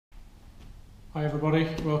Hi everybody,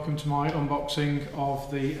 welcome to my unboxing of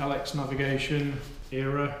the LX Navigation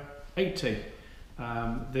ERA80.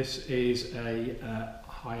 This is a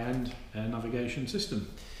high-end navigation system,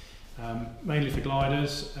 mainly for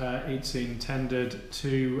gliders. It's intended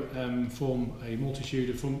to form a multitude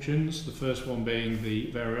of functions, the first one being the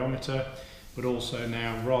variometer, but also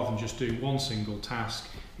now, rather than just doing one single task,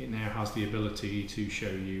 it now has the ability to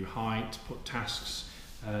show you height, put tasks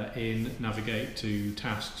navigate to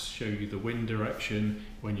tasks, show you the wind direction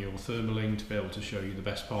when you're thermaling, to be able to show you the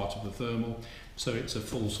best part of the thermal. So it's a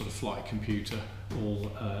full sort of flight computer,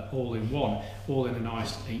 all in one, all in a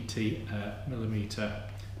nice 80mm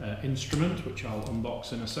instrument, which I'll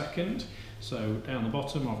unbox in a second. So down the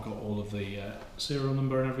bottom I've got all of the serial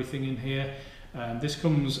number and everything in here. This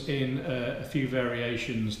comes in a few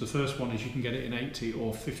variations. The first one is you can get it in 80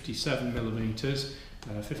 or 57mm.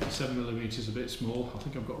 57mm is a bit small. I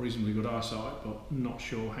think I've got reasonably good eyesight, but not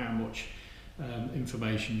sure how much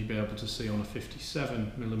information you'll be able to see on a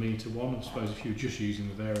 57mm one. I suppose if you're just using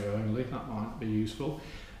the Vario only, that might be useful.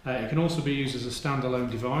 It can also be used as a standalone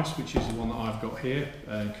device, which is the one that I've got here,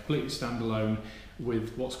 completely standalone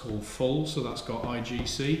with what's called full, so that's got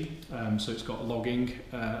IGC, so it's got logging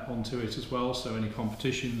onto it as well, so any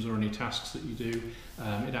competitions or any tasks that you do,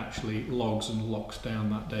 it actually logs and locks down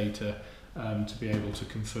that data to be able to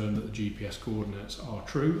confirm that the GPS coordinates are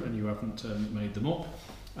true and you haven't made them up.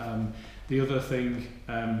 The other thing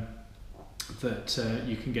that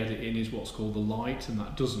you can get it in is what's called the light, and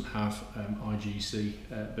that doesn't have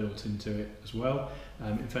IGC built into it as well.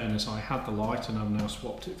 In fairness, I had the light and I've now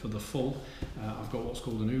swapped it for the full. I've got what's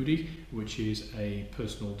called an UDI, which is a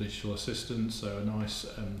personal digital assistant, so a nice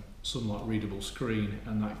sunlight readable screen,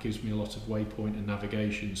 and that gives me a lot of waypoint and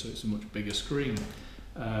navigation, so it's a much bigger screen.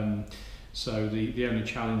 So the only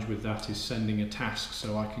challenge with that is sending a task,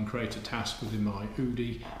 so I can create a task within my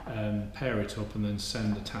UDI, pair it up and then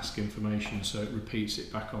send the task information so it repeats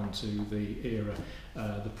it back onto the ERA.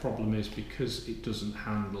 The problem is because it doesn't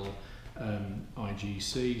handle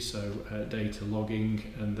IGC, so data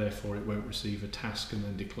logging, and therefore it won't receive a task and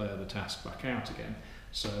then declare the task back out again.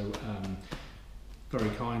 So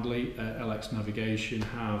very kindly, LX Navigation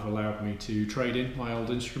have allowed me to trade in my old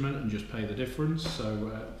instrument and just pay the difference, so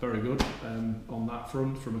very good on that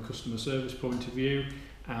front from a customer service point of view,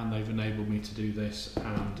 and they've enabled me to do this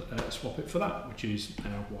and swap it for that, which is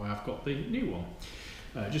now why I've got the new one.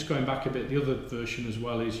 Just going back a bit, the other version as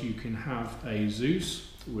well is you can have a Zeus,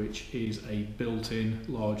 which is a built-in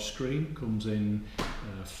large screen, comes in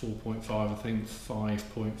 4.5, I think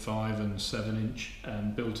 5.5 and 7-inch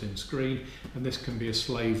built-in screen, and this can be a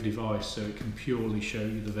slave device, so it can purely show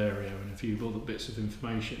you the Vario and a few other bits of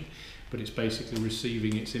information, but it's basically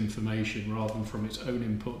receiving its information rather than from its own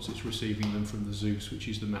inputs, it's receiving them from the Zeus, which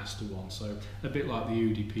is the master one. So a bit like the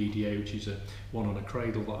UDI PDA, which is one on a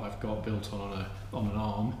cradle that I've got built on an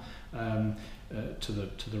arm. To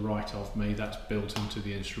the right of me, that's built into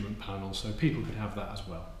the instrument panel, so people could have that as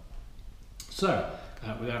well. So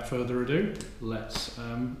without further ado, let's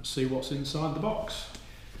see what's inside the box.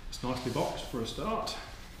 It's nicely boxed for a start.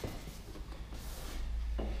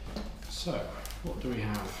 So what do we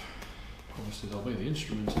have? Obviously there'll be the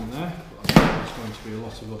instrument in there, but I think there's going to be a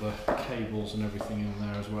lot of other cables and everything in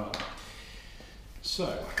there as well.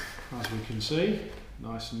 So as we can see,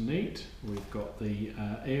 nice and neat, we've got the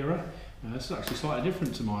ERA. This is actually slightly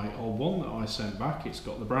different to my old one that I sent back. It's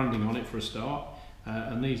got the branding on it for a start,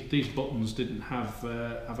 and these buttons didn't have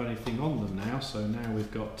anything on them now. So now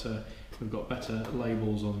we've got better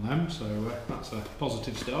labels on them. So that's a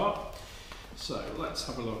positive start. So let's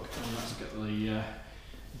have a look and let's get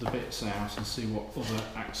the bits out and see what other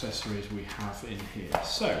accessories we have in here.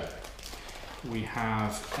 So we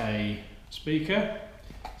have a speaker.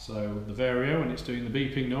 So the Vario, when it's doing the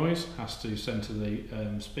beeping noise, has to centre the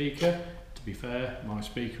speaker. To be fair, my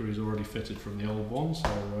speaker is already fitted from the old one, so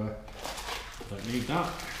I don't need that,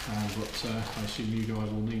 but I assume you guys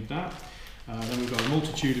will need that. Then we've got a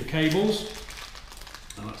multitude of cables,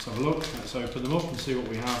 and let's have a look. Let's open them up and see what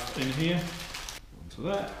we have in here. Onto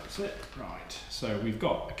there, that's it. Right, so we've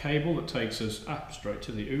got a cable that takes us up straight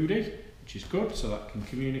to the UDI, which is good, so that can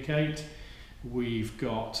communicate. We've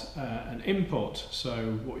got an input,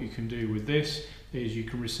 so what you can do with this is you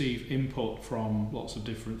can receive input from lots of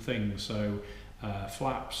different things, so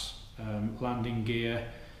flaps, landing gear,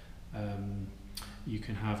 you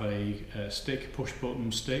can have a stick, push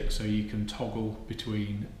button stick, so you can toggle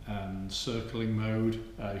between circling mode,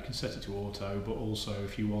 you can set it to auto, but also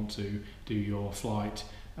if you want to do your flight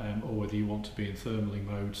or whether you want to be in thermaling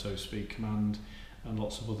mode, so speed command, and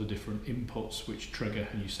lots of other different inputs which trigger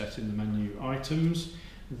and you set in the menu items.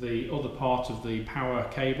 the other part of the power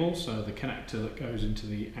cable, so the connector that goes into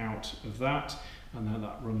the out of that, and then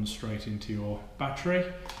that runs straight into your battery.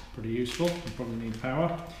 Pretty useful, you probably need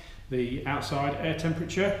power. The outside air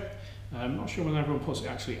temperature, I'm not sure when everyone puts it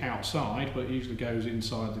actually outside, but it usually goes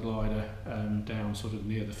inside the glider, down sort of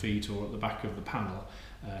near the feet or at the back of the panel.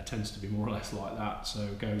 Tends to be more or less like that, so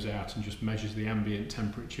it goes out and just measures the ambient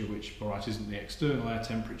temperature, which alright isn't the external air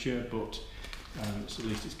temperature, but so at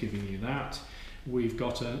least it's giving you that. We've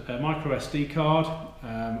got a micro SD card,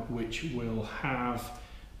 which will have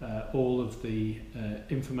all of the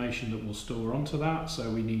information that we'll store onto that. So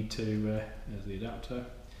we need to, there's the adapter,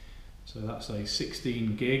 so that's a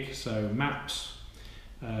 16 gig, so maps,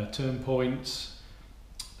 turn points,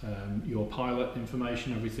 your pilot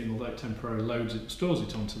information, everything, although it temporarily loads it, stores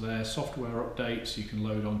it onto there. Software updates you can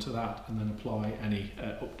load onto that and then apply any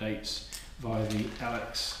updates via the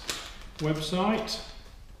LX website.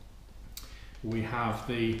 We have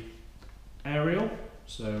the aerial,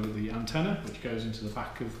 so the antenna, which goes into the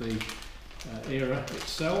back of the ERA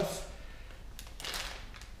itself.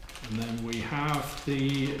 And then we have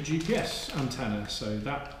the GPS antenna, so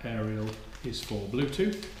that aerial is for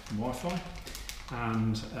Bluetooth and Wi-Fi.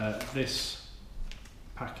 And this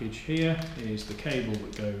package here is the cable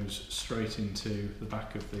that goes straight into the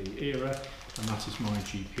back of the ERA, and that is my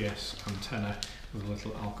GPS antenna with a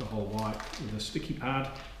little alcohol wipe with a sticky pad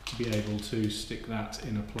to be able to stick that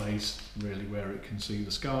in a place really where it can see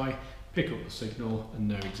the sky, pick up the signal and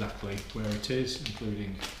know exactly where it is,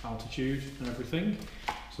 including altitude and everything.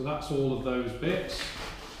 So that's all of those bits.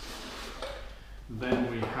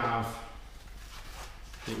 Then we have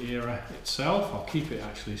the ERA itself. I'll keep it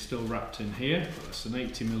actually still wrapped in here, but that's an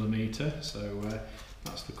 80mm, so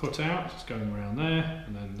that's the cutout, it's going around there,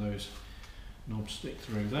 and then those knobs stick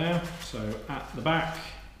through there. So at the back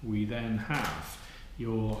we then have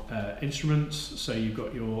your instruments, so you've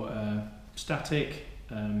got your static,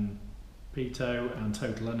 pitot and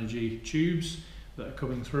total energy tubes that are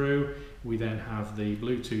coming through. We then have the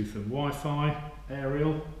Bluetooth and Wi-Fi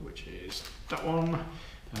aerial, which is that one.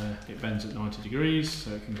 It bends at 90 degrees,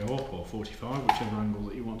 so it can go up, or 45, whichever angle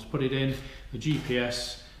that you want to put it in. The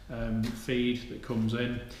GPS feed that comes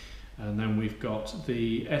in. And then we've got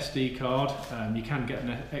the SD card. You can get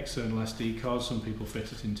an external SD card. Some people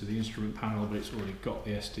fit it into the instrument panel, but it's already got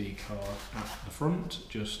the SD card at the front,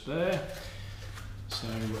 just there. So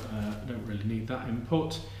don't really need that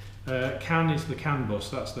input. CAN is the CAN bus,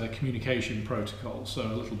 that's their communication protocol. So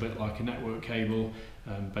a little bit like a network cable.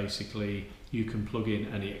 Basically, you can plug in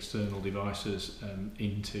any external devices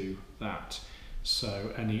into that.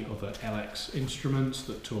 So any other LX instruments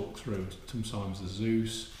that talk through, sometimes the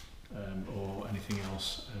Zeus, or anything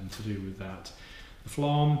else to do with that. The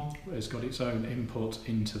FLARM has got its own input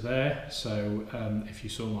into there, so if you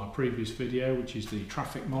saw my previous video, which is the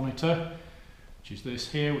traffic monitor, which is this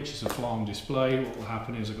here, which is a FLARM display, what will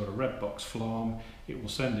happen is I've got a red box FLARM, it will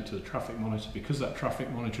send it to the traffic monitor. Because that traffic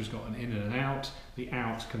monitor has got an in and an out, the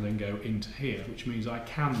out can then go into here, which means I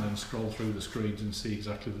can then scroll through the screens and see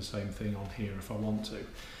exactly the same thing on here if I want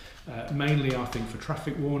to. Mainly I think for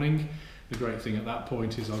traffic warning. The great thing at that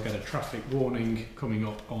point is I'll get a traffic warning coming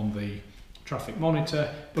up on the traffic monitor,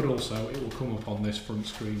 but also it will come up on this front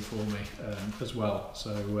screen for me as well,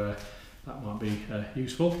 so that might be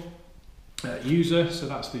useful. User, so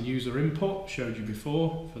that's the user input, showed you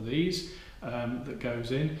before for these, that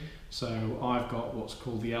goes in. So I've got what's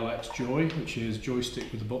called the LX Joy, which is joystick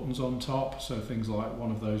with the buttons on top, so things like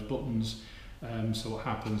one of those buttons. So what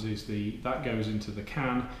happens is that goes into the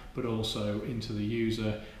CAN, but also into the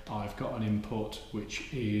user. I've got an input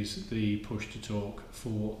which is the push to talk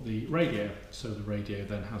for the radio. So the radio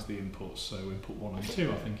then has the inputs. So input 1 and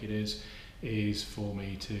 2, I think it is for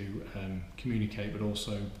me to communicate, but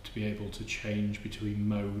also to be able to change between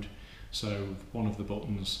mode. So one of the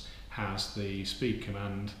buttons has the speed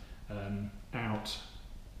command out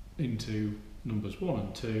into numbers 1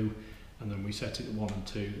 and 2. And then we set it at 1 and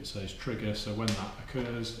 2 that says trigger, so when that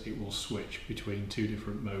occurs it will switch between two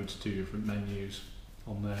different modes, two different menus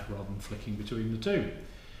on there rather than flicking between the two.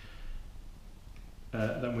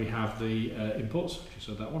 Then we have the inputs, if you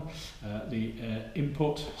said that one. The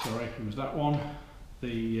input, sorry, it was that one.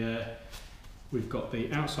 We've got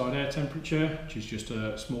the outside air temperature, which is just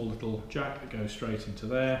a small little jack that goes straight into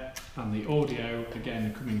there. And the audio,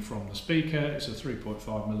 again coming from the speaker, it's a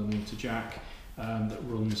 3.5mm jack. That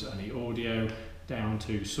runs any audio down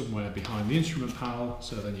to somewhere behind the instrument panel,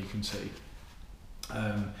 so then you can see,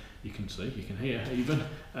 you can hear even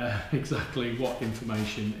exactly what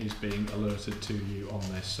information is being alerted to you on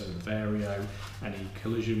this. So the vario, any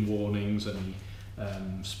collision warnings, any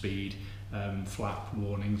speed flap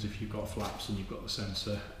warnings if you've got flaps and you've got the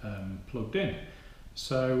sensor plugged in.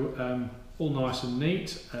 So all nice and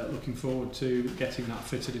neat. Looking forward to getting that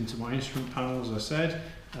fitted into my instrument panel, as I said.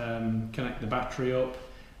 Connect the battery up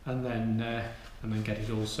and then get it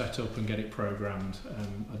all set up and get it programmed.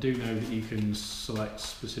 I do know that you can select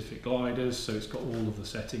specific gliders, so it's got all of the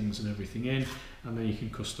settings and everything in, and then you can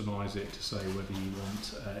customize it to say whether you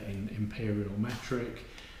want in imperial metric,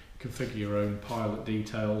 configure your own pilot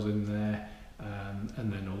details in there,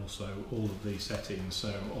 and then also all of these settings. So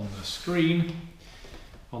on the screen,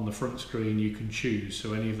 on the front screen, you can choose,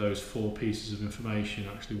 so any of those 4 pieces of information,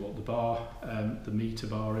 actually what the bar, the meter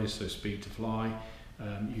bar is, so speed to fly.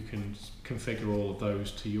 You can configure all of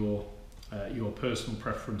those to your personal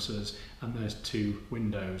preferences, and there's 2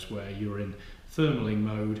 windows where you're in thermaling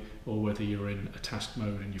mode or whether you're in a task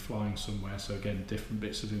mode and you're flying somewhere. So again, different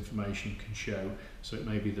bits of information can show. So it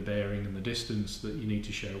may be the bearing and the distance that you need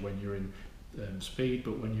to show when you're in speed,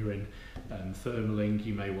 but when you're in thermaling,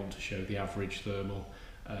 you may want to show the average thermal,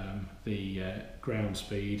 the ground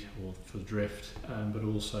speed or for the drift, but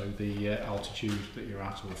also the altitude that you're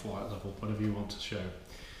at or flight level, whatever you want to show.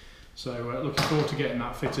 So looking forward to getting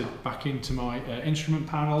that fitted back into my instrument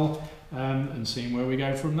panel and seeing where we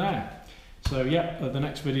go from there. So yeah, the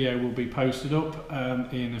next video will be posted up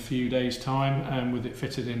in a few days time with it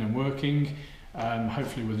fitted in and working,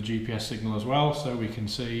 hopefully with a GPS signal as well, so we can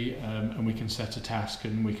see and we can set a task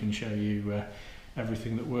and we can show you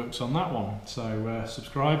everything that works on that one. So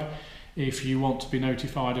subscribe if you want to be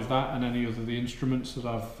notified of that and any other of the instruments that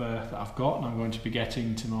I've got and I'm going to be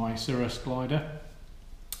getting to my Cirrus Glider,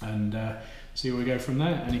 and see where we go from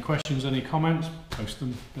there. Any questions, any comments, post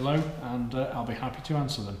them below and I'll be happy to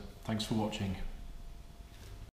answer them. Thanks for watching.